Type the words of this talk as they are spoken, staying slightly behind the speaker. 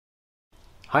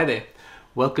Hi there.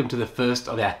 Welcome to the first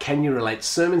of our Can You Relate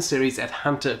sermon series at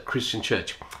Hunter Christian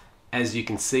Church. As you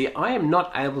can see, I am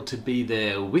not able to be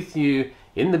there with you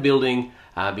in the building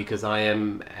because I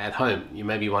am at home. You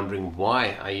may be wondering,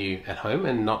 why are you at home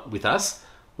and not with us?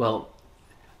 Well,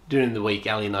 during the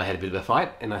week, Ali and I had a bit of a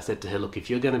fight, and I said to her, look, if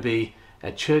you're going to be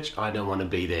at church, I don't want to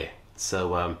be there.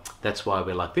 So that's why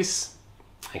we're like this.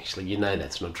 Actually, you know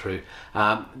that's not true.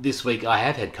 This week I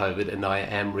have had COVID and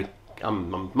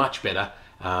I'm much better.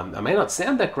 I may not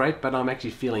sound that great, but I'm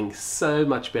actually feeling so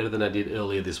much better than I did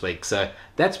earlier this week. So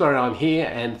that's where I'm here,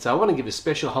 and so I want to give a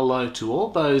special hello to all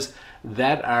those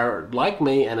that are like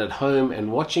me and at home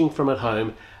and watching from at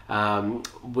home.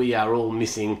 We are all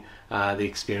missing the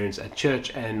experience at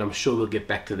church, and I'm sure we'll get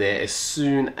back to there as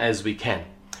soon as we can.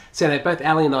 So now, both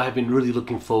Ali and I have been really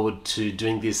looking forward to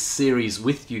doing this series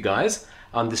with you guys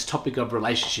on this topic of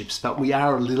relationships, but we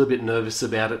are a little bit nervous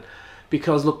about it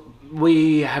because, look,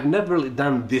 we have never really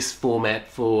done this format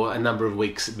for a number of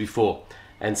weeks before,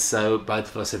 and so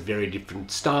both of us have very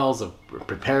different styles of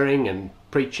preparing and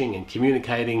preaching and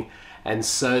communicating, and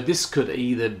so this could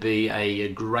either be a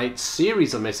great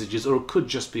series of messages, or it could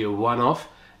just be a one-off,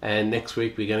 and next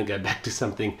week we're going to go back to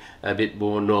something a bit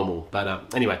more normal.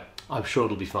 But anyway, I'm sure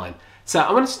it'll be fine. So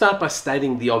I want to start by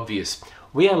stating the obvious.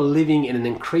 We are living in an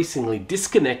increasingly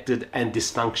disconnected and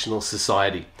dysfunctional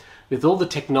society. With all the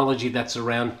technology that's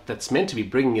around, that's meant to be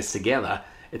bringing us together,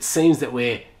 it seems that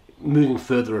we're moving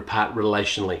further apart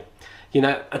relationally. You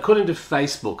know, according to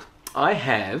Facebook, I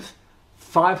have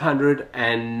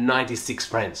 596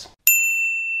 friends.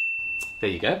 There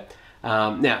you go.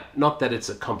 Now, not that it's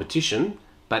a competition,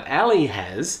 but Ali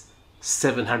has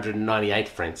 798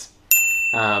 friends.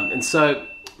 And so,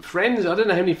 friends, I don't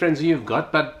know how many friends you've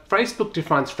got, but Facebook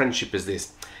defines friendship as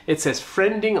this. It says,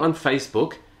 friending on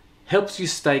Facebook helps you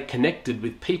stay connected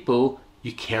with people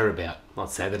you care about. I'll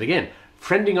say that again.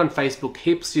 Friending on Facebook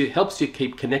helps you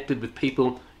keep connected with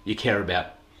people you care about.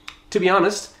 To be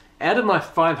honest, out of my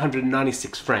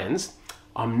 596 friends,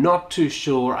 I'm not too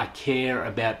sure I care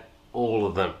about all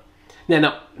of them.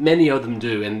 Now, many of them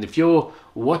do, and if you're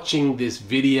watching this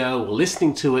video or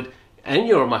listening to it and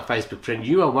you're my Facebook friend,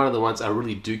 you are one of the ones I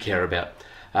really do care about.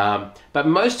 But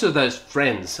most of those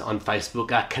friends on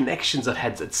Facebook are connections I've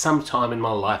had at some time in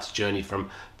my life's journey, from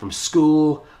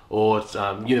school or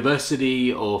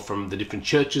university, or from the different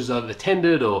churches I've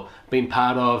attended or been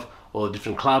part of, or the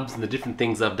different clubs and the different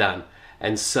things I've done.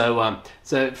 And so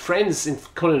friends,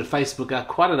 according to Facebook, are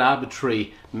quite an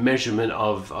arbitrary measurement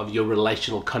of your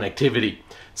relational connectivity.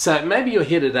 So maybe you're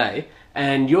here today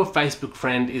and your Facebook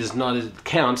friend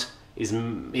count is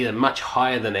either much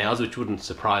higher than ours, which wouldn't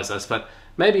surprise us, but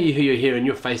maybe you're here and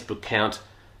your Facebook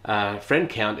friend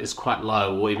count is quite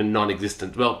low or even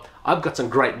non-existent. Well, I've got some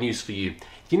great news for you.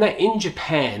 You know, in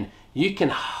Japan, you can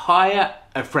hire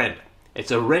a friend.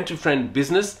 It's a rent-a-friend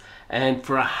business, and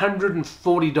for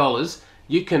 $140,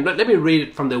 you can, let me read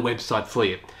it from their website for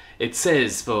you. It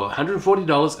says, for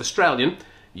 $140 Australian,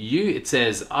 it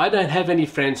says, I don't have any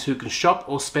friends who can shop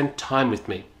or spend time with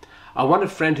me. I want a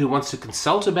friend who wants to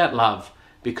consult about love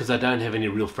because I don't have any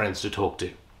real friends to talk to.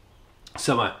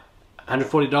 So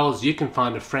 $140, you can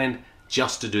find a friend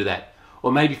just to do that.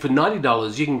 Or maybe for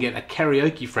 $90, you can get a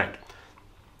karaoke friend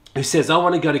who says, I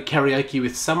want to go to karaoke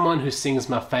with someone who sings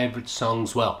my favorite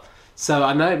songs well. So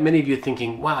I know many of you are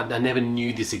thinking, wow, I never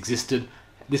knew this existed.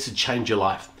 This would change your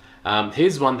life.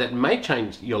 Here's one that may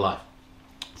change your life.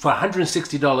 For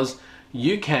 $160,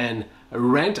 you can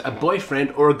rent a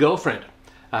boyfriend or a girlfriend.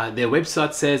 Their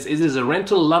website says it is a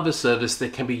rental lover service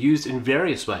that can be used in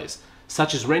various ways,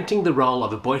 such as renting the role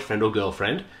of a boyfriend or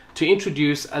girlfriend to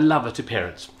introduce a lover to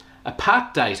parents, a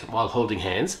park date while holding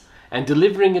hands, and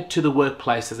delivering it to the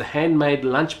workplace as a handmade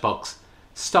lunchbox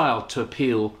style to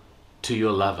appeal to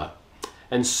your lover.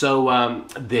 And so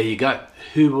there you go.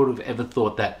 Who would have ever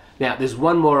thought that? Now, there's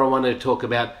one more I want to talk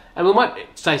about, and we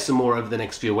might say some more over the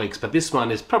next few weeks, but this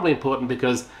one is probably important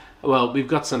because, well, we've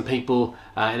got some people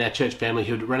in our church family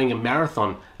who are running a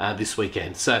marathon this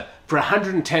weekend. So for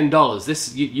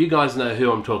 $110, you guys know who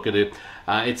I'm talking to.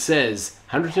 It says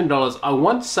 $110. I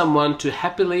want someone to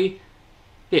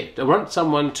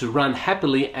run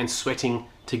happily and sweating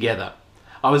together.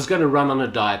 I was going to run on a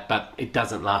diet, but it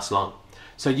doesn't last long.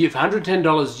 So for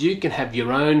 $110, you can have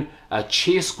your own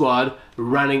cheer squad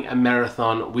running a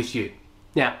marathon with you.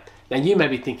 Now you may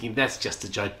be thinking, that's just a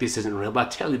joke, this isn't real, but I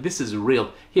tell you, this is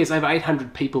real. Here's over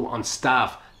 800 people on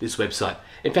staff, this website.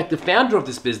 In fact, the founder of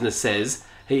this business says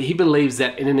he believes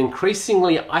that in an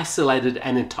increasingly isolated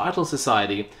and entitled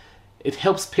society, it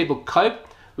helps people cope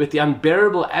with the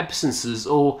unbearable absences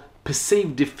or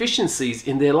perceived deficiencies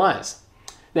in their lives.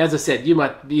 Now, as I said, you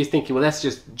might be thinking, well, that's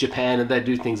just Japan and they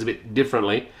do things a bit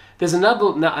differently. There's another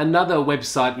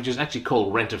website which is actually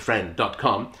called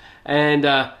rentafriend.com, and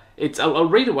I'll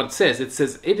read it what it says. It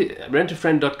says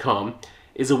rentafriend.com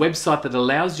is a website that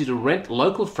allows you to rent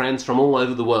local friends from all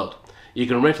over the world. You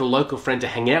can rent a local friend to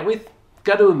hang out with,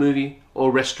 go to a movie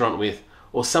or restaurant with,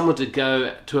 or someone to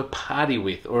go to a party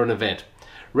with or an event.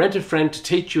 Rent a friend to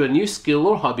teach you a new skill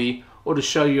or hobby, or to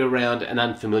show you around an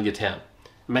unfamiliar town.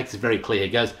 It makes it very clear.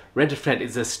 It goes, Rent a Friend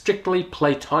is a strictly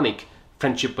platonic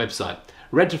friendship website.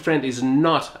 Rent a Friend is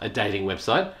not a dating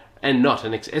website and not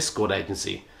an escort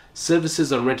agency.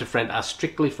 Services on Rent a Friend are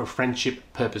strictly for friendship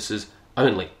purposes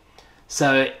only.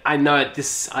 So I know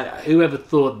whoever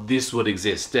thought this would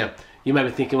exist. Now, you may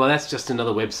be thinking, well, that's just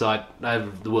another website over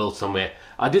the world somewhere.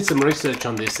 I did some research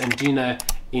on this, and do you know,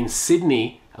 in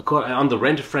Sydney, on the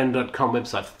rentafriend.com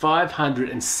website,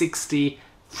 560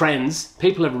 friends,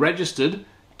 people have registered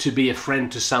to be a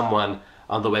friend to someone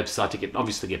on the website to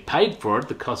obviously get paid for it.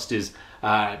 The cost is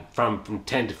from $10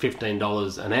 to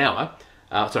 $15 an hour.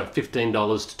 $15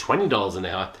 to $20 an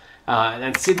hour.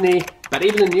 And Sydney, but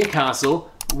even in Newcastle,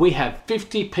 we have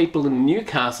 50 people in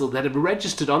Newcastle that have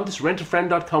registered on this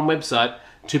rentafriend.com website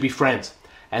to be friends.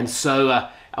 And so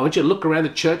I want you to look around the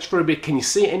church for a bit. Can you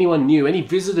see anyone new, any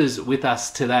visitors with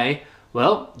us today?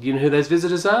 Well, you know who those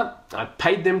visitors are? I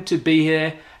paid them to be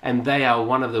here, and they are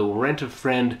one of the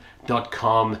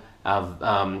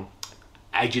rentafriend.com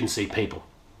agency people.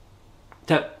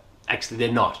 So, actually,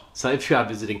 they're not. So if you are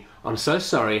visiting, I'm so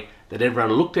sorry that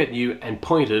everyone looked at you and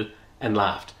pointed and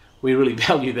laughed. We really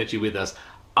value that you're with us.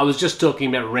 I was just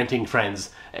talking about renting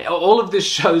friends. All of this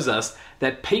shows us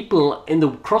that people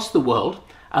across the world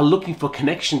are looking for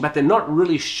connection, but they're not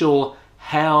really sure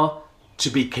how to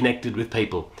be connected with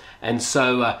people. And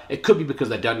so it could be because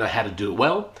they don't know how to do it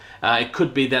well. It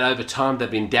could be that over time they've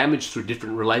been damaged through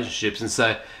different relationships, and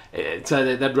so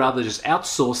they'd rather just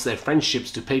outsource their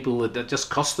friendships to people that just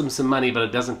cost them some money, but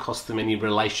it doesn't cost them any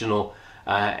relational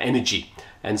energy.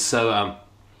 And so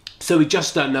we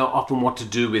just don't know often what to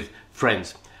do with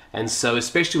friends. And so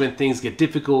especially when things get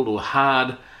difficult or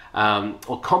hard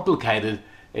or complicated,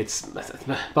 it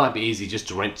might be easy just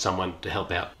to rent someone to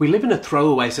help out. We live in a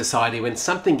throwaway society. When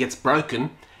something gets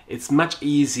broken, it's much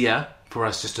easier for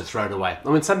us just to throw it away.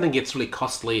 And when something gets really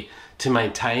costly to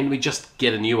maintain, we just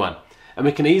get a new one. And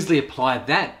we can easily apply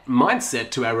that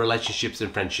mindset to our relationships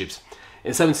and friendships.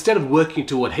 And so instead of working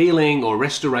toward healing or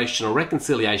restoration or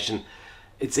reconciliation,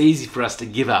 it's easy for us to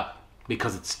give up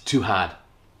because it's too hard.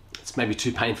 It's maybe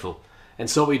too painful. And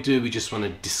so what we do, we just want to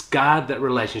discard that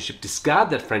relationship, discard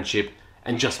that friendship,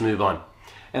 and just move on.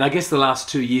 And I guess the last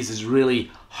 2 years has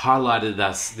really highlighted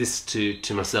this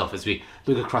to myself as we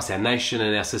look across our nation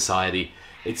and our society.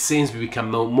 It seems we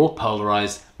become more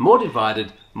polarized, more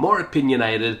divided, more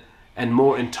opinionated, and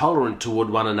more intolerant toward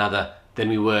one another than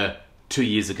we were 2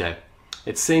 years ago.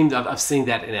 It seems I've seen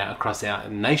that across our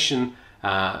nation.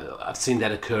 I've seen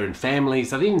that occur in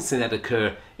families. I've even seen that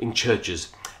occur in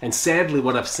churches. And sadly,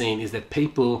 what I've seen is that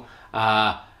people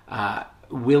are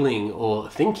willing or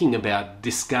thinking about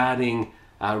discarding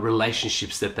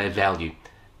relationships that they value.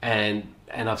 And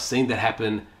I've seen that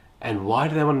happen. And why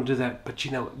do they want to do that? But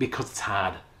because it's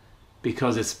hard.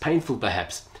 Because it's painful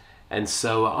perhaps. And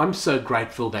so I'm so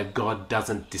grateful that God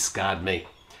doesn't discard me.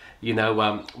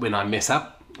 When I mess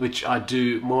up, which I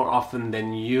do more often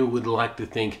than you would like to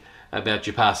think about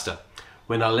your pastor.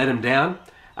 When I let him down,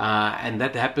 and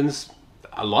that happens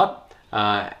a lot,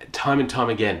 time and time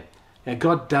again. Now,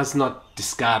 God does not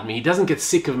discard me. He doesn't get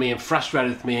sick of me and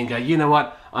frustrated with me and go, you know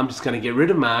what, I'm just going to get rid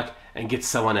of Mark and get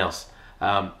someone else.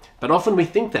 But often we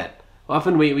think that.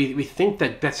 Often we think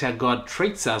that that's how God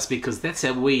treats us because that's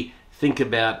how we think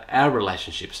about our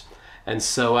relationships. And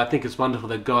so I think it's wonderful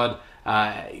that God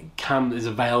is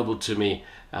available to me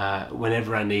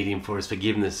whenever I need him for his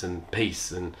forgiveness and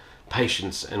peace and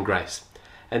patience and grace.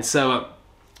 And so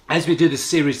as we do this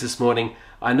series this morning,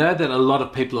 I know that a lot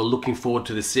of people are looking forward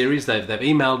to this series. They've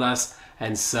emailed us,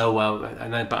 and so I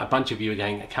know a bunch of you are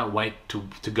going, I can't wait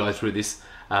to go through this.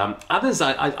 Others,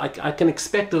 I can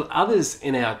expect that others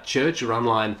in our church or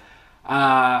online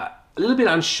are a little bit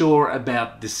unsure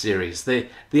about this series. The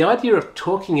idea of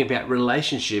talking about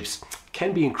relationships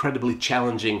can be incredibly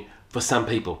challenging for some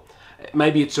people.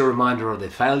 Maybe it's a reminder of their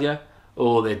failure,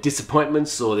 or their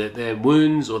disappointments, or their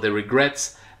wounds, or their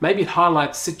regrets. Maybe it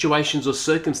highlights situations or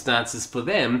circumstances for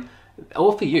them,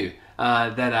 or for you,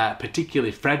 that are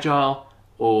particularly fragile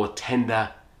or tender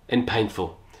and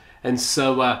painful. And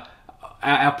so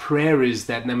our prayer is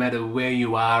that no matter where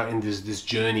you are in this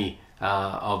journey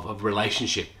of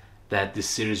relationship, that this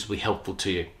series will be helpful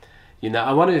to you.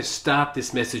 I want to start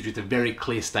this message with a very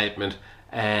clear statement,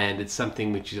 and it's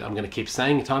something which I'm going to keep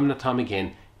saying time and time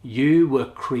again. You were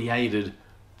created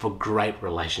for great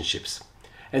relationships.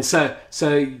 And so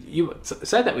you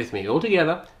say that with me all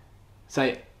together.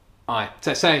 Say, I.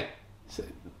 Say,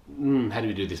 how do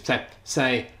we do this?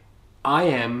 Say, I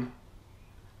am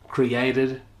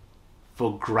created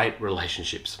for great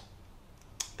relationships.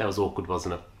 That was awkward,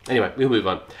 wasn't it? Anyway, we'll move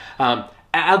on.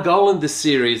 Our goal in this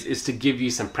series is to give you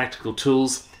some practical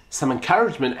tools, some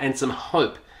encouragement, and some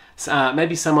hope.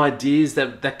 Maybe some ideas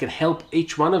that can help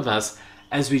each one of us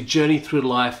as we journey through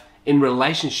life in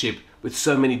relationship with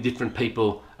so many different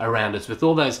people around us. With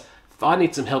all those, I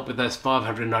need some help with those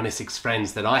 596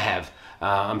 friends that I have.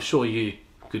 I'm sure you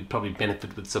could probably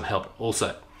benefit with some help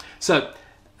also. So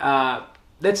I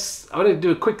want to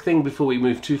do a quick thing before we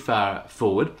move too far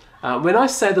forward. When I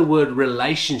say the word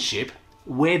relationship,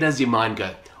 where does your mind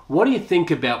go? What do you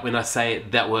think about when I say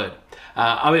that word?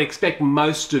 I would expect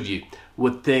most of you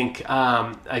would think,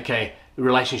 okay,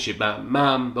 relationship,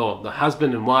 mum or the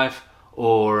husband and wife,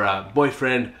 or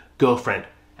boyfriend, girlfriend.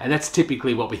 And that's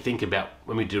typically what we think about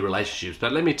when we do relationships.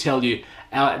 But let me tell you,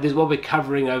 what we're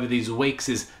covering over these weeks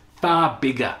is far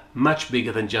bigger, much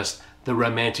bigger than just the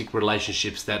romantic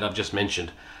relationships that I've just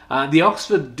mentioned. The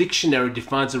Oxford Dictionary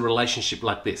defines a relationship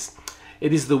like this.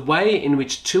 It is the way in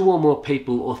which two or more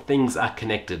people or things are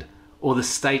connected, or the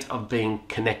state of being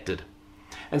connected.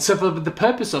 And so for the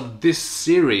purpose of this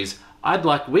series,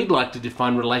 we'd like to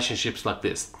define relationships like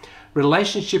this.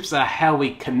 Relationships are how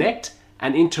we connect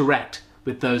and interact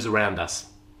with those around us.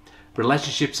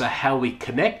 Relationships are how we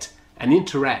connect and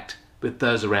interact with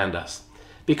those around us.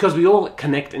 Because we all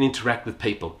connect and interact with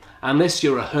people. Unless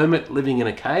you're a hermit living in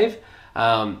a cave,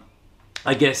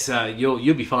 I guess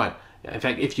you'll be fine. In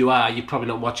fact, if you are, you're probably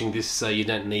not watching this, so you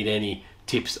don't need any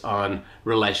tips on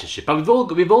relationship. But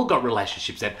we've all got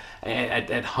relationships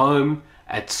at home,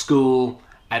 at school,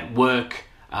 at work,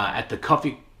 at the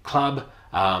coffee club,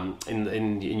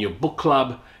 in your book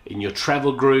club, in your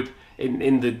travel group,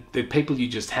 in the people you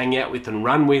just hang out with and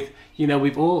run with. You know,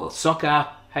 we've all soccer.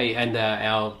 Hey, and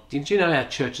did you know our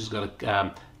church has got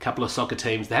a couple of soccer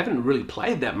teams? They haven't really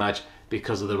played that much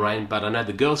because of the rain, but I know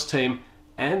the girls team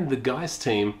and the guys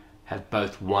team have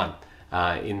both won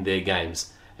in their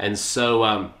games. And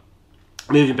so,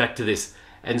 moving back to this,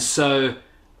 and so,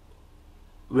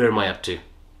 where am I up to?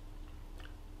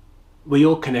 We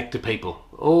all connect to people,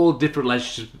 all different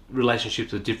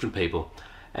relationships with different people.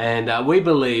 And we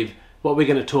believe what we're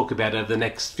going to talk about over the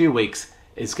next few weeks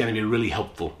is going to be really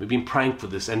helpful. We've been praying for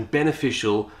this and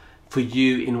beneficial for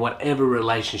you in whatever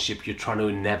relationship you're trying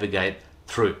to navigate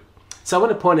through. So I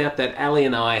want to point out that Ali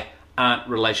and I aren't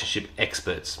relationship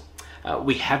experts.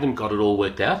 We haven't got it all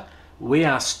worked out. We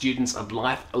are students of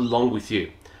life along with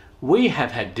you. We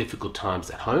have had difficult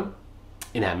times at home,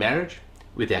 in our marriage,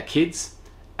 with our kids,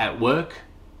 at work,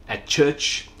 at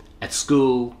church, at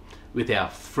school, with our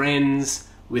friends,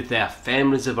 with our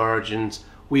families of origins.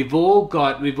 We've all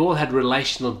had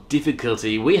relational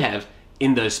difficulty. We have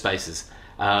in those spaces.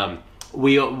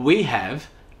 We have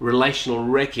relational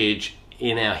wreckage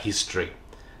in our history,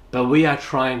 but we are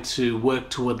trying to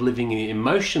work toward living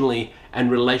emotionally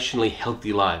and relationally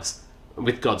healthy lives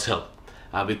with God's help.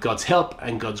 With God's help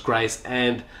and God's grace,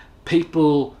 and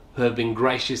people who have been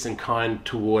gracious and kind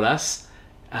toward us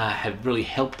have really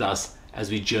helped us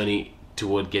as we journey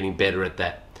toward getting better at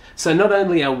that. So not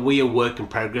only are we a work in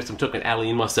progress, I'm talking Ali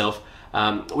and myself,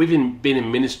 we've been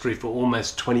in ministry for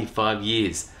almost 25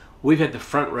 years. We've had the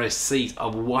front row seat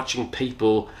of watching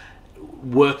people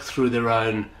work through their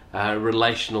own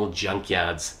relational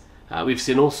junkyards. We've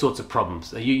seen all sorts of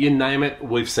problems. You name it,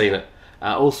 we've seen it.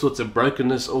 All sorts of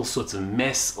brokenness, all sorts of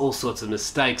mess, all sorts of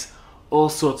mistakes, all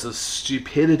sorts of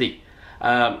stupidity.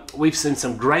 We've seen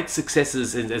some great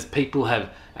successes as people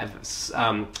have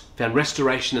found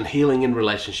restoration and healing in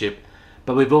relationship,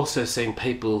 but we've also seen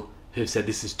people who've said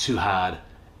this is too hard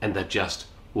and they've just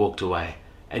walked away.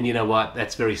 And you know what?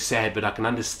 That's very sad, but I can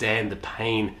understand the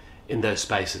pain in those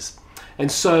spaces.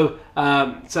 And so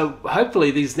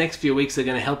hopefully these next few weeks are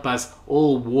going to help us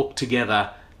all walk together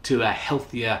to a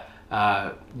healthier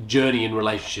journey in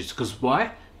relationships. Because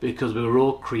why? Because we were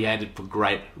all created for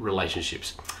great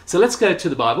relationships. So let's go to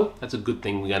the Bible. That's a good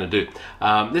thing we're going to do.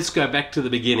 Let's go back to the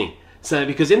beginning. So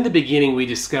because in the beginning we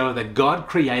discover that God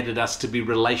created us to be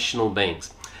relational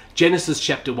beings. Genesis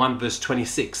chapter 1 verse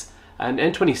 26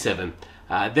 and 27.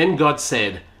 Then God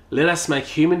said, "Let us make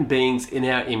human beings in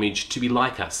our image to be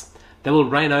like us. They will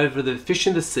reign over the fish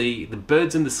in the sea, the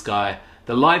birds in the sky,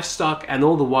 the livestock and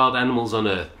all the wild animals on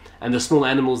earth, and the small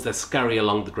animals that scurry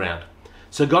along the ground."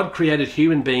 So God created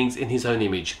human beings in his own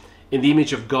image. In the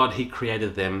image of God he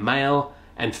created them. Male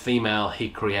and female he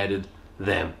created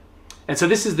them. And so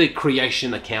this is the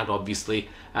creation account, obviously.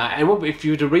 If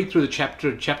you were to read through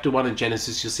the chapter 1 in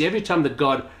Genesis, you'll see every time that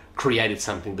God created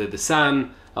something, the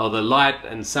sun, or the light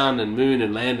and sun and moon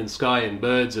and land and sky and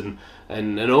birds and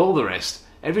all the rest,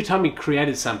 every time he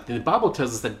created something, the Bible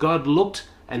tells us that God looked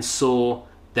and saw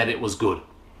that it was good.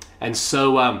 And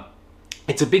so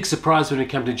it's a big surprise when we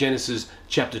come to Genesis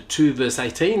chapter 2 verse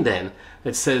 18 then.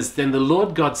 It says, "Then the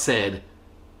Lord God said,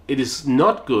 it is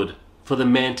not good for the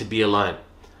man to be alone.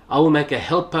 I will make a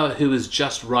helper who is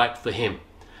just right for him."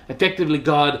 Effectively,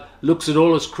 God looks at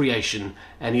all his creation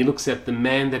and he looks at the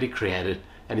man that he created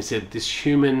and he said, this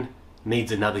human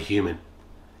needs another human.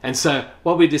 And so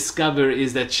what we discover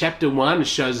is that chapter 1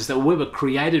 shows us that we were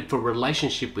created for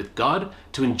relationship with God,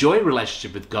 to enjoy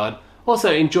relationship with God,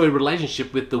 also enjoy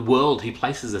relationship with the world he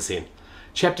places us in.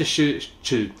 Chapter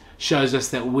 2 shows us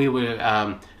that we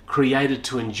were created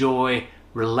to enjoy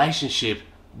relationship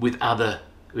with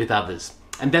others.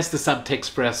 And that's the subtext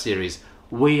for our series.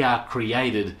 We are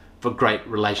created for great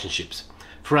relationships.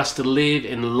 For us to live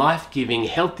in life-giving,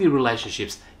 healthy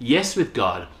relationships, yes, with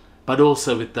God, but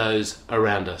also with those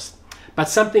around us. But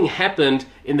something happened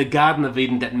in the Garden of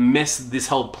Eden that messed this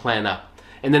whole plan up.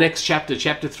 In the next chapter,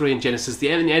 chapter 3 in Genesis, the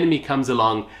enemy comes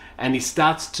along and he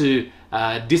starts to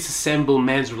disassemble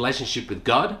man's relationship with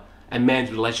God and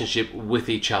man's relationship with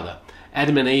each other.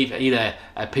 Adam and Eve eat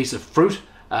a piece of fruit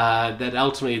that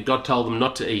ultimately God told them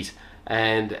not to eat.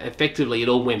 And effectively it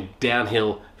all went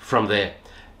downhill from there.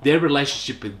 Their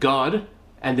relationship with God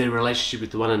and their relationship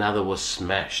with one another was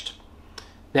smashed.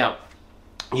 Now,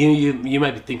 you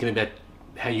may be thinking about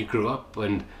how you grew up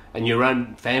and your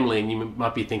own family, and you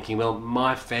might be thinking, well,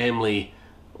 my family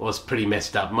was pretty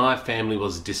messed up. My family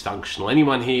was dysfunctional.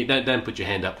 Anyone here, don't put your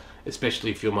hand up, especially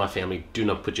if you're my family. Do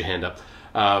not put your hand up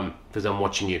because I'm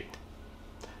watching you.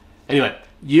 Anyway,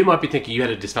 you might be thinking you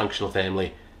had a dysfunctional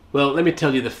family. Well, let me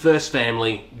tell you, the first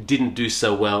family didn't do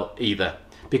so well either.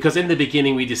 Because in the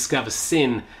beginning we discover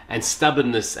sin and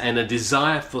stubbornness and a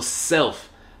desire for self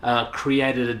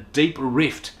created a deep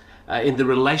rift in the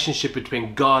relationship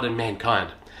between God and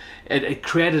mankind. It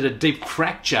created a deep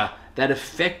fracture that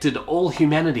affected all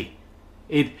humanity.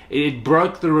 It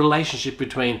broke the relationship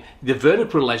between the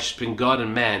vertical relationship between God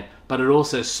and man, but it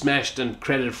also smashed and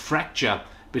created a fracture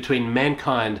between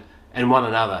mankind and one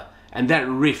another. And that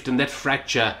rift and that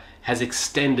fracture has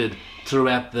extended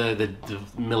throughout the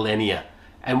millennia.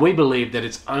 And we believe that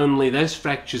it's only, those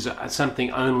fractures are something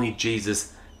only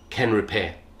Jesus can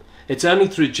repair. It's only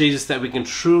through Jesus that we can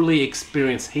truly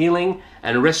experience healing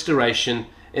and restoration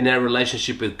in our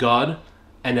relationship with God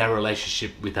and our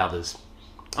relationship with others.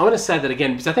 I want to say that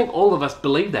again because I think all of us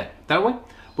believe that, don't we?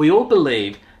 We all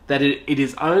believe that it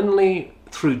is only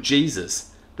through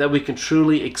Jesus that we can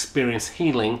truly experience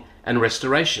healing and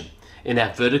restoration in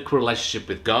our vertical relationship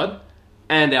with God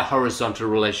and our horizontal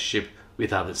relationship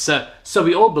with others. So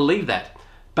we all believe that.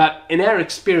 But in our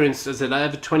experience, as in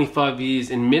over 25 years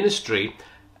in ministry,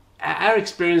 our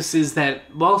experience is that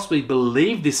whilst we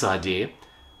believe this idea,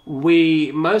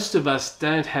 most of us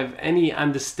don't have any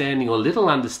understanding or little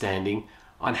understanding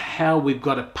on how we've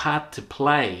got a part to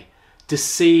play to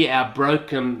see our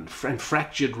broken and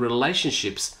fractured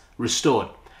relationships restored.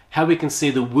 How we can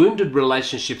see the wounded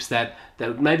relationships that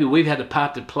maybe we've had a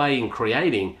part to play in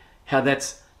creating,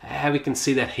 how we can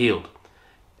see that healed.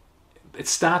 It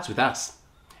starts with us.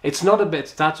 It's not about, it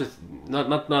starts with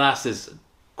not us as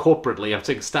corporately. I'm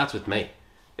saying it starts with me.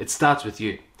 It starts with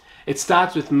you. It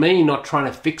starts with me not trying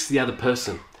to fix the other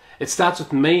person. It starts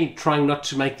with me trying not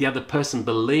to make the other person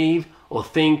believe or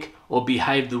think or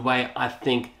behave the way I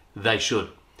think they should.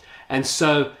 And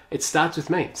so it starts with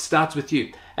me. It starts with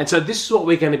you. And so this is what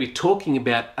we're going to be talking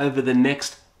about over the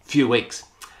next few weeks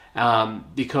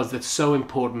because it's so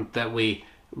important that we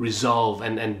resolve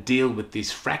and deal with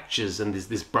these fractures and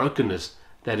this brokenness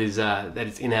that is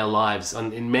in our lives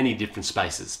in many different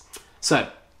spaces. So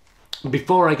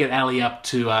before I get Ali up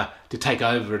to take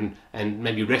over and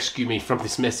maybe rescue me from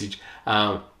this message,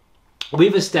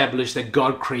 we've established that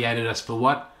God created us for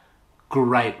what?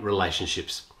 Great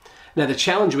relationships. Now the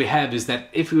challenge we have is that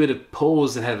if we were to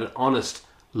pause and have an honest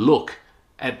look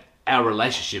at our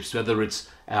relationships, whether it's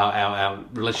our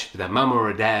relationship with our mum or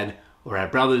our dad, or our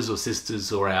brothers or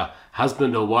sisters, or our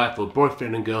husband or wife, or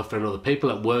boyfriend and girlfriend, or the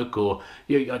people at work, or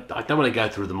I don't want to go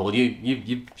through them all.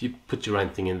 You put your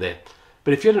own thing in there.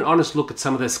 But if you had an honest look at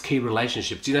some of those key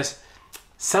relationships, you know,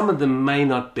 some of them may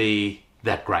not be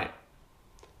that great.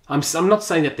 I'm not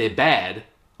saying that they're bad,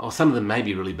 or some of them may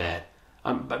be really bad.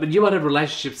 But you might have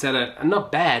relationships that are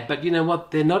not bad, but you know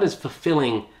what? They're not as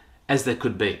fulfilling as they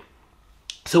could be.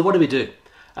 So what do?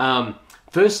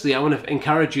 Firstly, I want to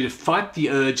encourage you to fight the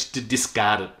urge to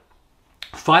discard it.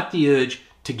 Fight the urge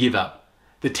to give up.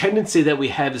 The tendency that we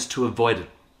have is to avoid it,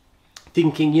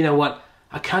 thinking, you know what,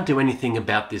 I can't do anything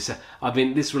about this.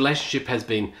 This relationship has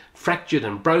been fractured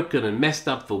and broken and messed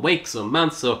up for weeks or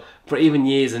months or for even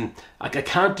years, and I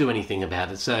can't do anything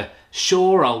about it. So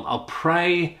sure, I'll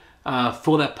pray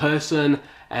for that person,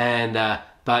 and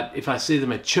but if I see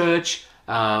them at church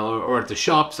or at the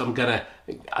shops, I'm gonna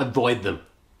avoid them.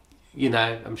 You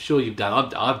know, I'm sure you've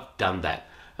done. I've done that.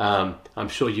 I'm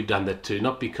sure you've done that too.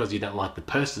 Not because you don't like the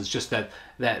person, it's just that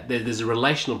there's a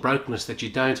relational brokenness that you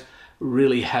don't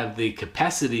really have the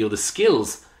capacity or the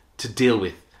skills to deal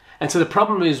with. And so the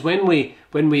problem is when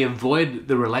we avoid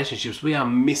the relationships, we are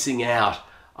missing out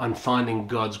on finding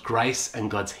God's grace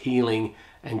and God's healing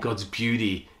and God's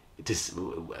beauty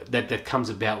that comes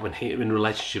about when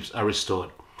relationships are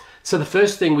restored. So the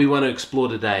first thing we want to explore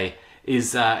today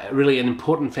is really an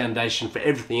important foundation for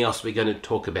everything else we're going to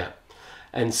talk about.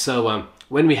 And so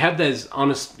when we have those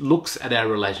honest looks at our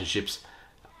relationships,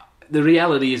 the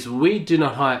reality is we do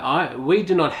not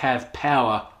have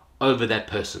power over that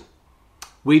person.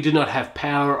 We do not have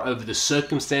power over the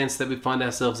circumstance that we find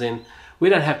ourselves in. We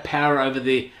don't have power over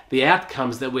the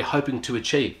outcomes that we're hoping to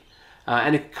achieve.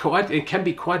 And it can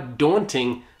be quite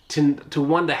daunting to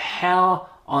wonder, how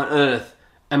on earth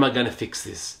am I going to fix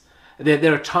this?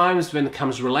 There are times when it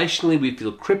comes relationally, we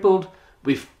feel crippled,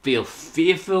 we feel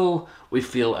fearful, we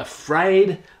feel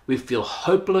afraid, we feel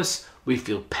hopeless, we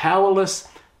feel powerless.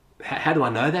 How do I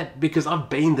know that? Because I've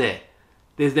been there.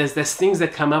 There's things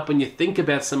that come up when you think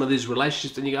about some of these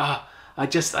relationships and you go, I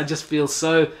just feel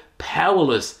so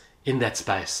powerless in that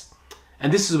space.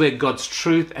 And this is where God's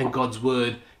truth and God's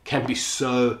word can be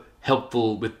so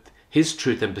helpful with his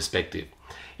truth and perspective.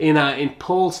 In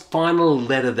Paul's final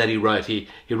letter that he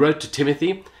wrote to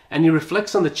Timothy, and he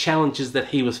reflects on the challenges that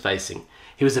he was facing.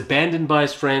 He was abandoned by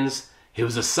his friends, he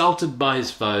was assaulted by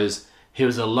his foes, he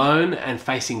was alone and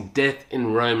facing death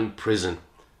in Roman prison.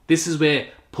 This is where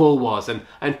Paul was.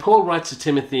 And Paul writes to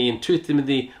Timothy in 2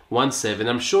 Timothy 1:7.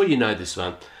 I'm sure you know this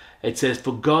one. It says,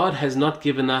 "For God has not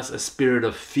given us a spirit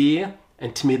of fear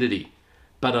and timidity,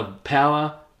 but of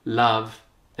power, love,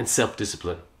 and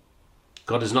self-discipline."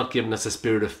 God has not given us a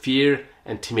spirit of fear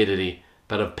and timidity,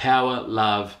 but of power,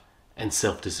 love, and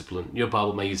self-discipline. Your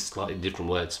Bible may use slightly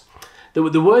different words.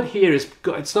 The word here is,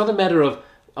 it's not a matter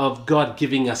of God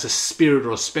giving us a spirit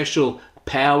or a special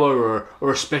power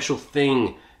or a special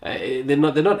thing. They're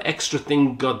not extra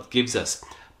thing God gives us.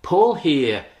 Paul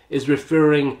here is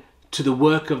referring to the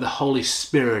work of the Holy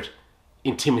Spirit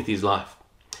in Timothy's life.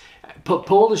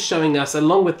 Paul is showing us,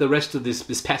 along with the rest of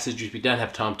this passage, which we don't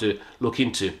have time to look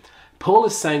into, Paul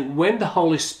is saying when the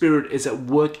Holy Spirit is at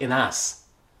work in us,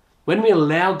 when we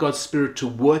allow God's Spirit to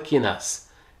work in us,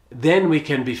 then we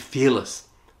can be fearless,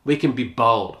 we can be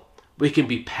bold, we can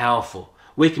be powerful,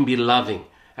 we can be loving,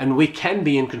 and we can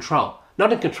be in control.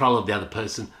 Not in control of the other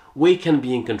person, we can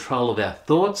be in control of our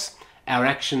thoughts, our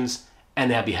actions,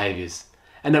 and our behaviors.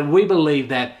 And that we believe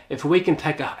that if we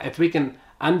can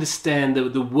understand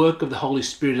the work of the Holy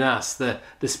Spirit in us, the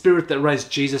Spirit that raised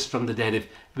Jesus from the dead, if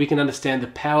we can understand the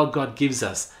power God gives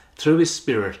us through his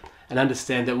Spirit, and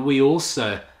understand that we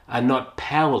also are not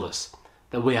powerless,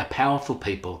 that we are powerful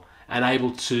people and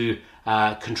able to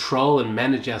control and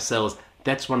manage ourselves,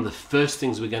 that's one of the first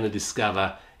things we're going to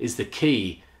discover is the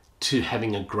key to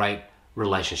having a great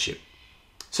relationship.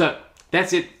 So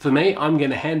that's it for me. I'm going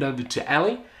to hand over to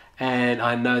Ali, and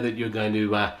I know that you're going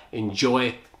to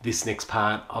enjoy this next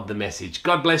part of the message.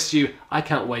 God bless you. I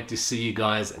can't wait to see you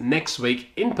guys next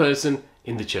week in person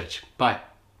in the church. Bye.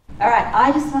 All right,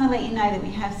 I just want to let you know that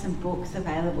we have some books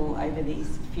available over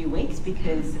these few weeks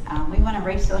because we want to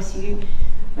resource you.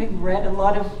 We've read a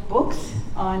lot of books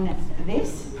on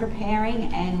this,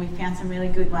 preparing, and we found some really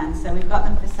good ones. So we've got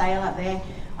them for sale up there.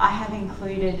 I have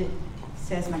included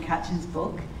Says McCutcheon's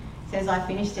book. Says I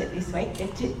finished it this week.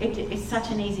 It's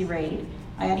such an easy read.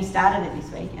 I only started it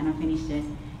this week and I finished it.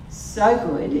 So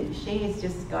good. She has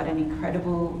just got an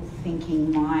incredible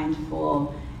thinking mind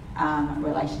for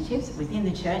relationships within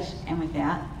the church and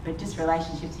without, but just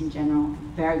relationships in general.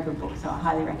 Very good book, so I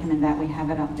highly recommend that. We have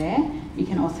it up there. You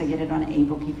can also get it on an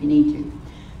ebook if you need to.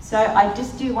 So I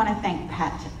just do want to thank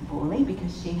Pat Borley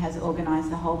because she has organised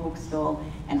the whole bookstall,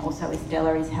 and also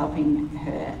Estella is helping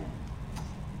her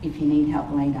if you need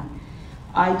help later.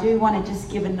 I do want to just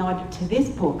give a nod to this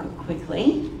book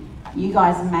quickly. You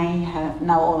guys may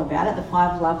know all about it, The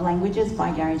 5 Love Languages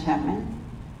by Gary Chapman.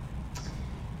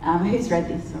 Who's read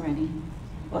this already?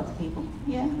 Lots of people.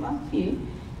 Yeah, well, a few.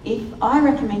 I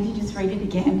recommend you just read it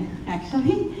again,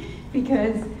 actually,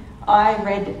 because I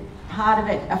read part of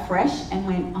it afresh and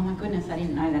went, oh my goodness, I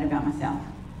didn't know that about myself.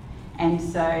 And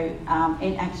so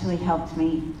it actually helped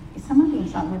me. Is someone doing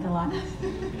something with the lights?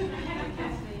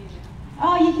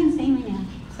 Oh, you can see me now.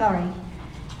 Sorry.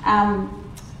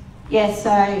 Yes,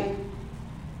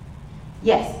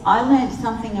 I learned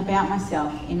something about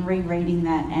myself in rereading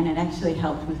that, and it actually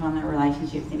helped with one of the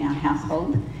relationships in our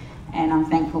household, and I'm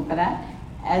thankful for that.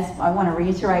 As I want to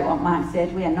reiterate what Mark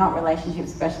said, we are not relationship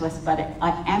specialists, but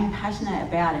I am passionate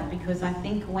about it because I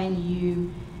think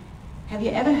have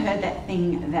you ever heard that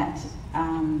thing that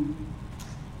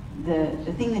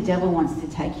the thing the devil wants to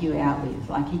take you out with,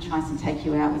 like he tries to take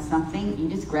you out with something, you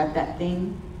just grab that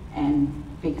thing and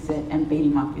fix it and beat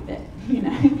him up with it, you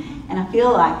know? And I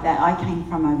feel like that I came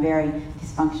from a very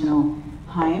dysfunctional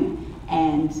home,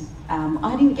 and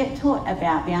I didn't get taught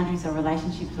about boundaries or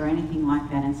relationships or anything like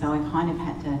that, and so I kind of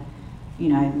had to, you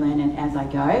know, learn it as I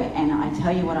go. And I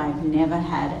tell you what, I've never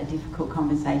had a difficult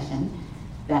conversation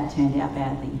that turned out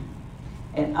badly.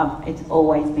 It's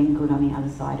always been good on the other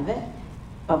side of it,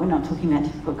 but we're not talking about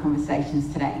difficult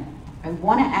conversations today. I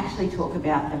want to actually talk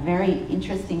about a very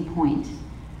interesting point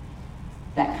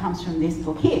that comes from this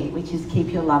book here, which is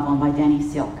Keep Your Love On by Danny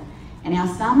Silk. And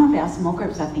some of our small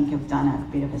groups, I think, have done a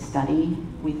bit of a study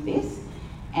with this.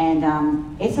 And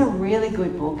it's a really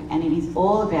good book, and it is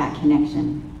all about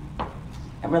connection,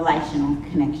 a relational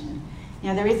connection.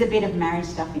 Now, there is a bit of marriage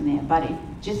stuff in there, but it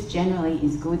just generally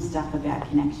is good stuff about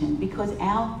connection, because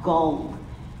our goal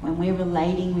when we're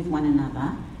relating with one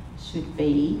another should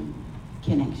be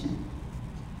connection,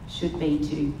 should be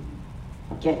to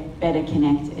get better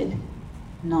connected,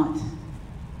 not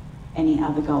any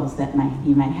other goals that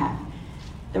you may have.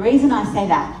 The reason I say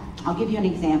that, I'll give you an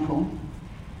example.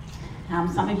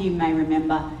 Some of you may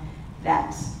remember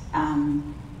that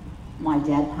my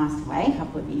dad passed away a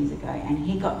couple of years ago, and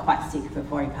he got quite sick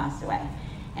before he passed away.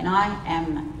 And I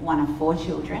am one of 4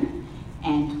 children,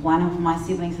 and one of my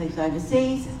siblings lives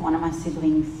overseas. One of my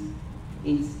siblings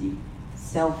is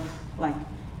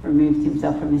removed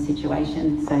himself from the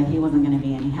situation, so he wasn't going to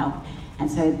be any help. And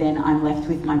so then I'm left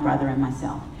with my brother and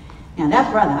myself. Now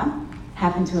that brother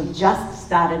happened to have just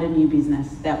started a new business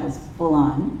that was full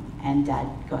on, and Dad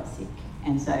got sick.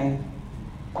 And so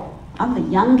I'm the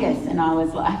youngest, and I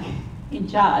was like in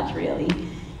charge really.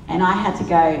 And I had to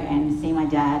go and see my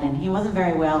dad, and he wasn't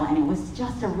very well, and it was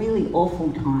just a really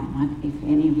awful time. Like, if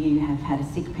any of you have had a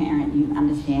sick parent, you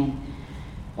understand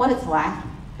what it's like.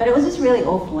 But it was just really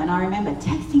awful, and I remember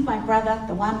texting my brother,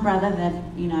 the one brother that,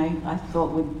 you know, I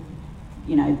thought would,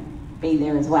 you know, be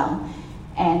there as well.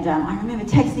 And I remember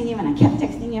texting him, and I kept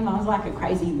texting him. I was like a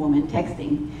crazy woman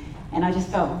texting. And I just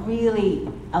felt really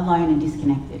alone and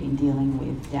disconnected in dealing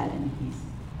with Dad and his.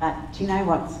 But do you know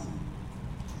what?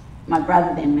 My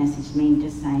brother then messaged me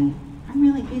just saying, I'm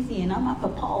really busy and I'm up a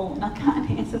pole and I can't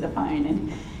answer the phone,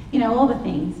 and, you know, all the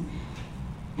things.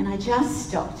 And I just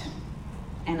stopped.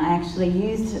 And I actually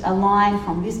used a line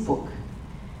from this book.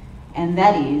 And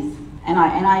that is, and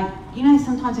I, you know,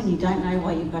 sometimes when you don't know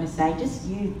what you've got to say,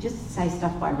 just say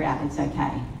stuff by route, it's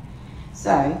okay.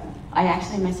 So I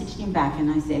actually messaged him back and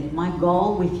I said, my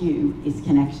goal with you is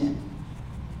connection.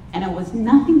 And it was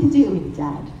nothing to do with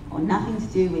Dad or nothing to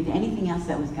do with anything else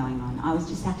that was going on. I was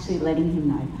just actually letting him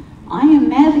know, I am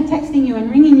madly texting you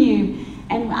and ringing you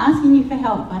and asking you for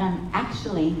help, but I'm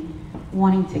actually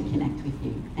wanting to connect with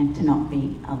you and to not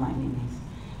be alone in this.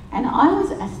 And I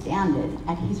was astounded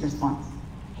at his response.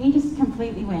 He just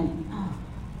completely went, oh,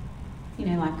 you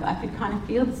know, like I could kind of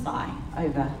feel the sigh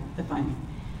over the phone.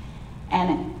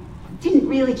 And it didn't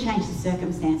really change the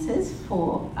circumstances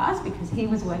for us because he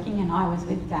was working and I was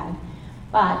with Dad.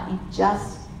 But it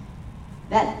just,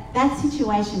 that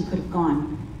situation could have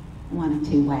gone one of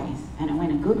 2 ways. And it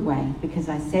went a good way because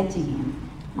I said to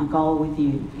him, my goal with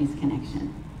you is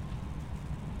connection.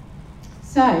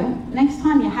 So next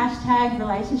time your hashtag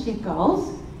relationship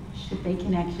goals should be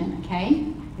connection, okay?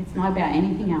 It's not about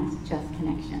anything else, just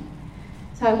connection.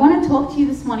 So I want to talk to you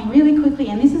this morning really quickly,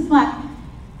 and this is like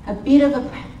a bit of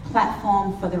a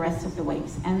platform for the rest of the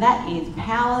weeks, and that is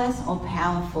powerless or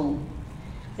powerful.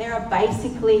 There are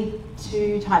basically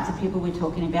 2 types of people we're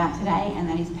talking about today, and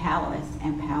that is powerless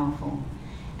and powerful.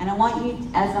 And I want you,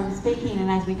 as I'm speaking and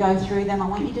as we go through them, I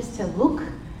want you just to look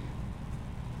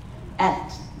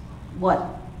at what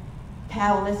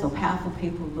powerless or powerful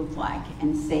people look like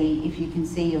and see if you can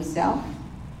see yourself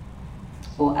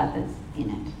or others in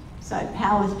it. So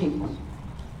powerless people.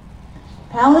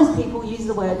 Powerless people use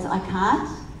the words I can't,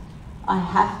 I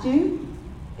have to,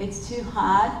 it's too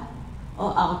hard,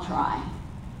 or I'll try.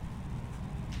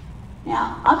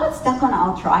 Now, I got stuck on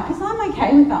I'll try because I'm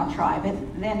okay with I'll try, but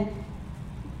then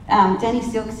Danny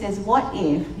Silk says, what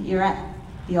if you're at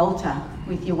the altar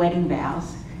with your wedding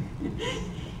vows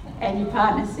and your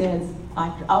partner says,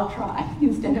 I'll try,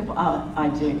 instead of I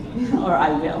do, or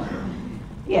I will.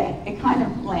 Yeah, it kind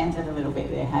of lands it a little bit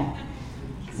there, hey?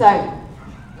 So,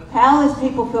 powerless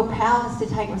people feel powerless to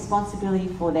take responsibility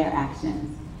for their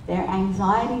actions. Their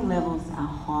anxiety levels are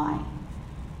high.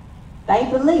 They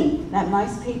believe that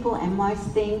most people and most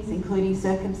things, including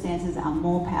circumstances, are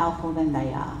more powerful than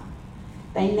they are.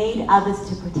 They need others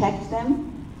to protect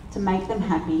them, to make them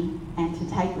happy, and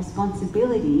to take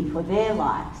responsibility for their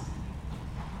lives.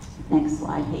 Next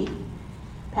slide, Heath.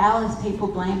 Powerless people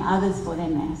blame others for their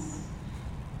mess.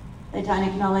 They don't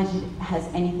acknowledge it has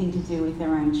anything to do with their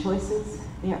own choices.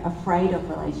 They're afraid of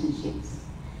relationships.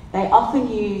 They often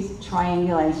use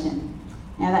triangulation.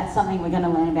 Now that's something we're going to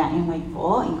learn about in week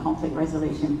 4 in conflict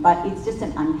resolution, but it's just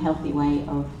an unhealthy way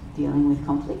of dealing with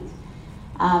conflict.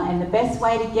 And the best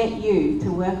way to get you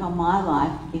to work on my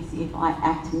life is if I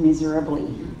act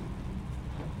miserably.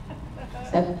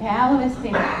 So powerless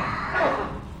people.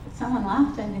 Someone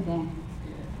laughed over there.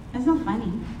 That's not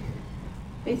funny.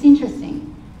 But it's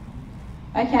interesting.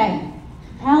 Okay,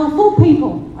 powerful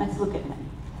people. Let's look at them.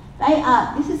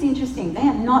 This is interesting, they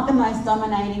are not the most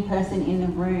dominating person in the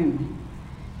room.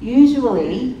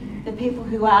 Usually, the people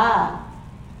who are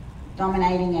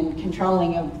dominating and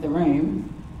controlling of the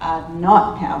room are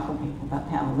not powerful people, but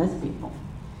powerless people.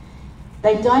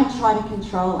 They don't try to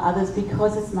control others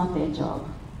because it's not their job.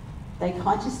 They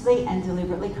consciously and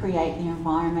deliberately create the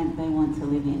environment they want to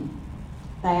live in.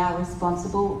 They are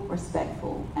responsible,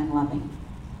 respectful, and loving.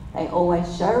 They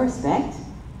always show respect,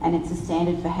 and it's a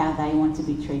standard for how they want to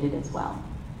be treated as well.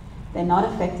 They're not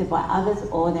affected by others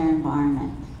or their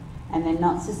environment, and they're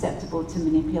not susceptible to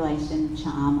manipulation,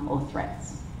 charm, or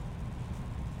threats.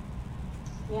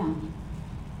 Yeah.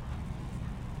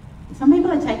 Some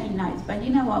people are taking notes, but you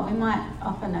know what? We might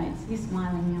offer notes. You're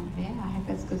smiling up there. I hope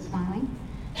that's good smiling.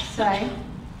 So,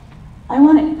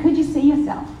 could you see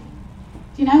yourself?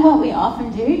 Do you know what we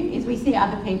often do is we see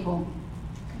other people.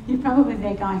 You're probably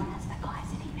there going, that's the guy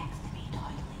sitting next to me,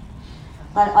 totally.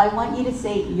 But I want you to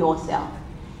see yourself.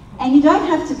 And you don't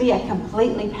have to be a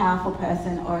completely powerful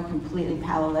person or a completely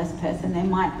powerless person. There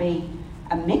might be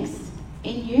a mix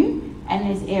in you, and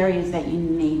there's areas that you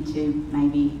need to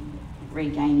maybe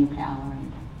regain your power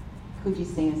in. Could you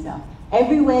see yourself?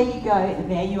 Everywhere you go,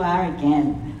 there you are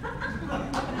again.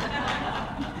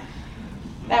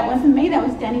 That wasn't me, that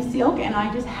was Danny Silk, and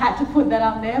I just had to put that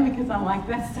up there because I'm like,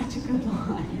 that's such a good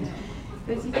line.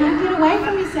 Because you can't get away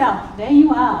from yourself. There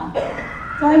you are.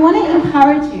 So I want to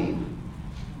encourage you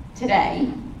today.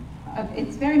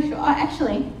 It's very short.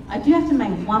 Actually, I do have to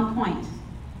make one point.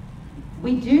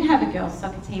 We do have a girls'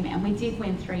 soccer team, and we did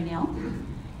win 3-0.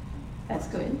 That's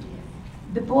good.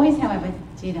 The boys, however,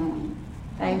 didn't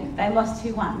win. They lost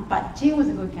 2-1, but gee, it was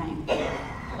a good game.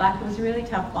 Like, it was a really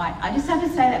tough fight. I just have to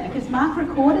say that because Mark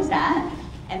recorded that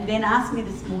and then asked me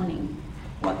this morning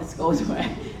what the scores were.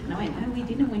 And I went, no, we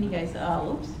didn't win. He goes,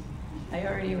 oh, oops. They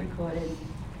already recorded.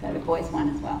 So the boys won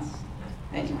as well.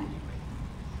 Anyway.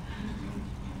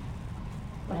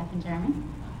 What happened, Jeremy?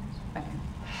 Okay.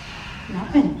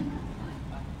 Nothing.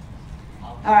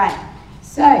 All right.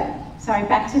 So, sorry,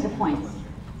 back to the points.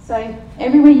 So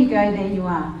everywhere you go, there you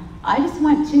are. I just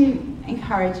want to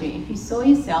encourage you, if you saw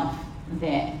yourself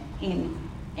there in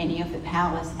any of the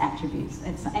powerless attributes.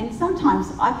 And sometimes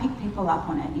I pick people up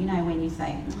on it. You know, when you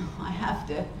say, oh, I have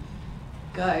to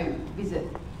go visit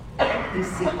this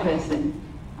sick person.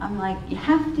 I'm like, you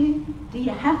have to? Do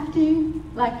you have to?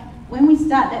 Like, when we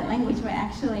start that language, we're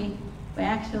actually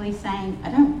saying,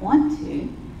 I don't want to,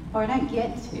 or I don't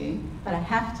get to, but I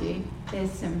have to.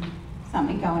 There's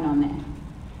something going on there.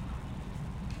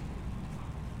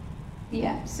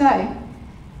 Yeah, so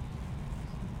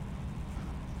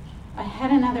I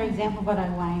had another example, but I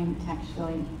won't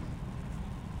actually.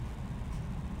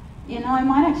 You know, I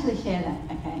might actually share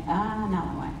that. Okay. No,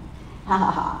 I won't. Ha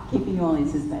ha ha. Keeping you all in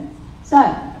suspense. So,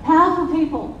 powerful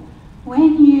people.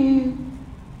 When you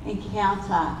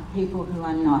encounter people who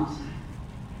are not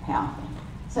powerful.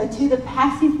 So, to the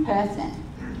passive person,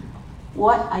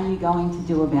 what are you going to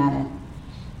do about it?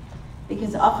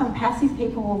 Because often passive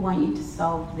people will want you to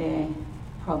solve their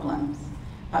problems.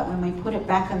 But when we put it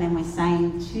back on them, we're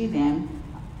saying to them,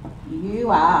 you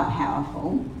are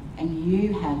powerful and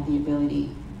you have the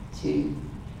ability to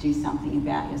do something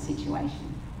about your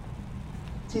situation.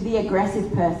 To the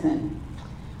aggressive person,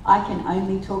 I can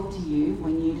only talk to you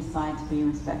when you decide to be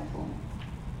respectful.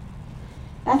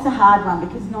 That's a hard one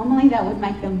because normally that would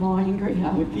make them more angry,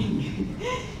 I would think.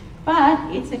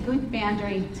 But it's a good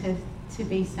boundary to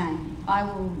be saying, I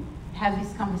will have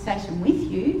this conversation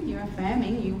with you, you're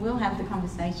affirming, you will have the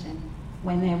conversation,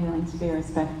 when they're willing to be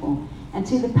respectful. And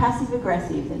to the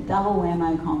passive-aggressive, the double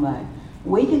whammo combo,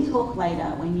 we can talk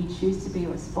later when you choose to be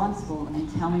responsible and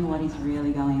tell me what is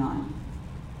really going on.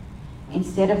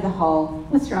 Instead of the whole,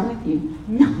 what's wrong with you?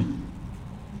 Nothing.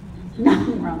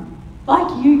 Nothing wrong.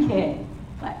 Like you care.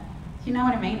 Like, do you know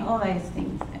what I mean? All those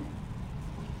things.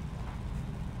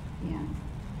 Yeah.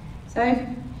 So,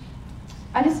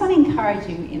 I just want to encourage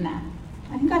you in that.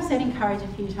 I think I've said encourage a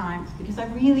few times because I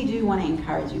really do want to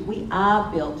encourage you. We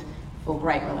are built for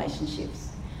great relationships,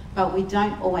 but we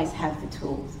don't always have the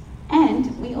tools.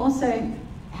 And we also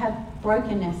have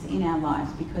brokenness in our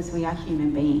lives because we are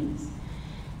human beings.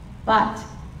 But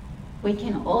we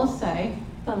can also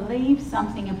believe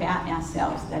something about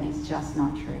ourselves that is just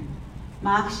not true.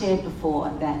 Mark shared before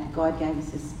that God gave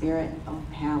us a spirit of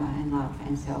power and love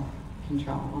and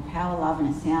self-control, or power, love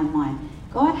and a sound mind.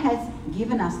 God has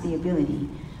given us the ability,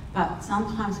 but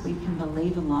sometimes we can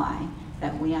believe a lie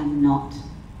that we are not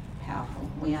powerful.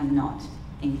 We are not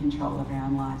in control of our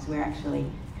own lives. We're actually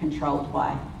controlled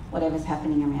by whatever's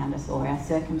happening around us, or our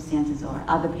circumstances, or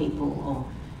other people, or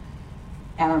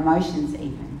our emotions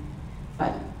even.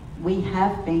 But we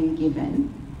have been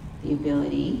given the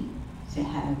ability to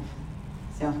have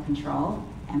self-control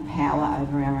and power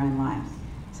over our own lives.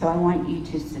 So I want you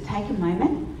just to take a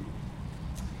moment.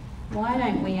 Why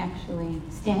don't we actually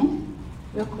stand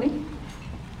real quick?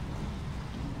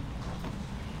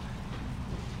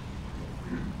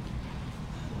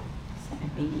 So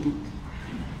obedient.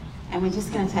 And we're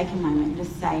just going to take a moment and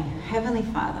just say, Heavenly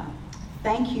Father,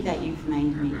 thank you that you've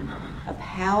made me a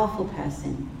powerful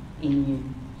person in you.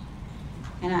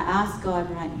 And I ask God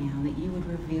right now that you would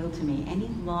reveal to me any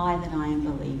lie that I am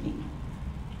believing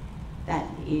that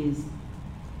is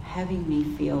having me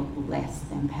feel less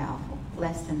than powerful,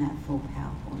 less than that full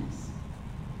powerfulness.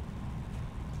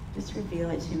 Just reveal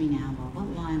it to me now, Lord.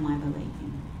 What lie am I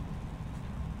believing?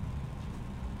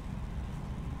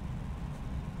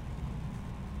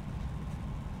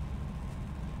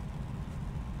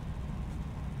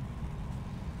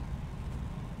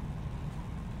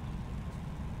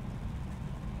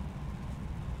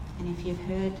 And if you've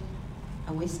heard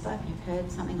a whisper, if you've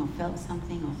heard something or felt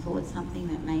something or thought something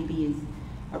that maybe is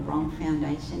a wrong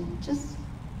foundation, just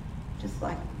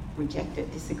like reject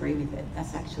it, disagree with it.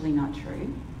 That's actually not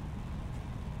true.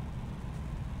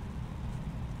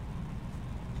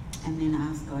 And then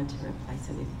ask God to replace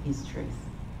it with his truth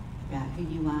about who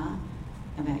you are,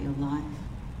 about your life,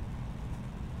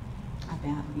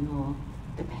 about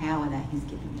the power that he's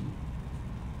given you.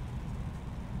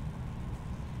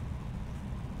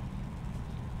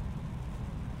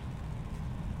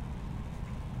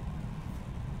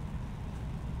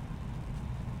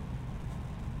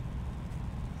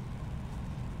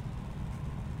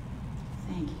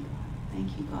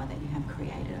 Thank you, God, that you have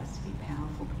created us to be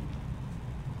powerful people.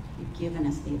 You've given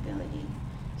us the ability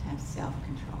to have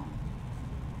self-control.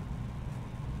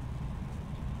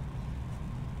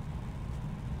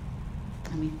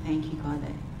 And we thank you, God,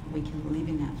 that we can live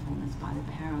in that fullness by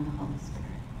the power of the Holy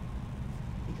Spirit.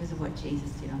 Because of what Jesus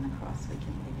did on the cross, we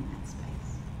can live in that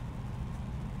space.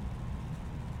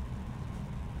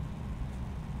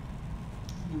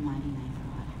 In your mighty name,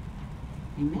 God.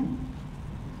 Amen.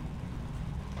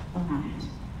 All right.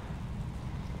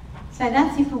 So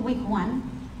that's it for week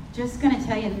 1. Just going to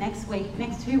tell you next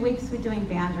 2 weeks we're doing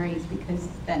boundaries because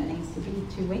that needs to be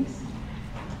 2 weeks.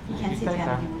 You can't sit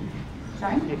down.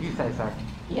 Sorry? If you say so.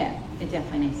 Yeah, it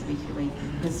definitely needs to be 2 weeks.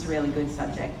 It's a really good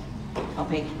topic.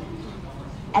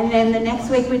 And then the next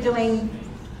week we're doing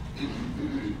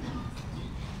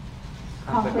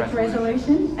conflict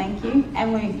resolution. Thank you.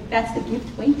 And that's the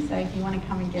gift week. So if you want to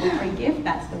come and get a free gift,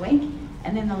 that's the week.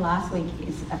 And then the last week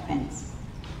is offence.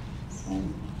 So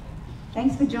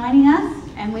thanks for joining us,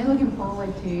 and we're looking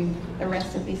forward to the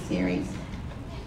rest of this series.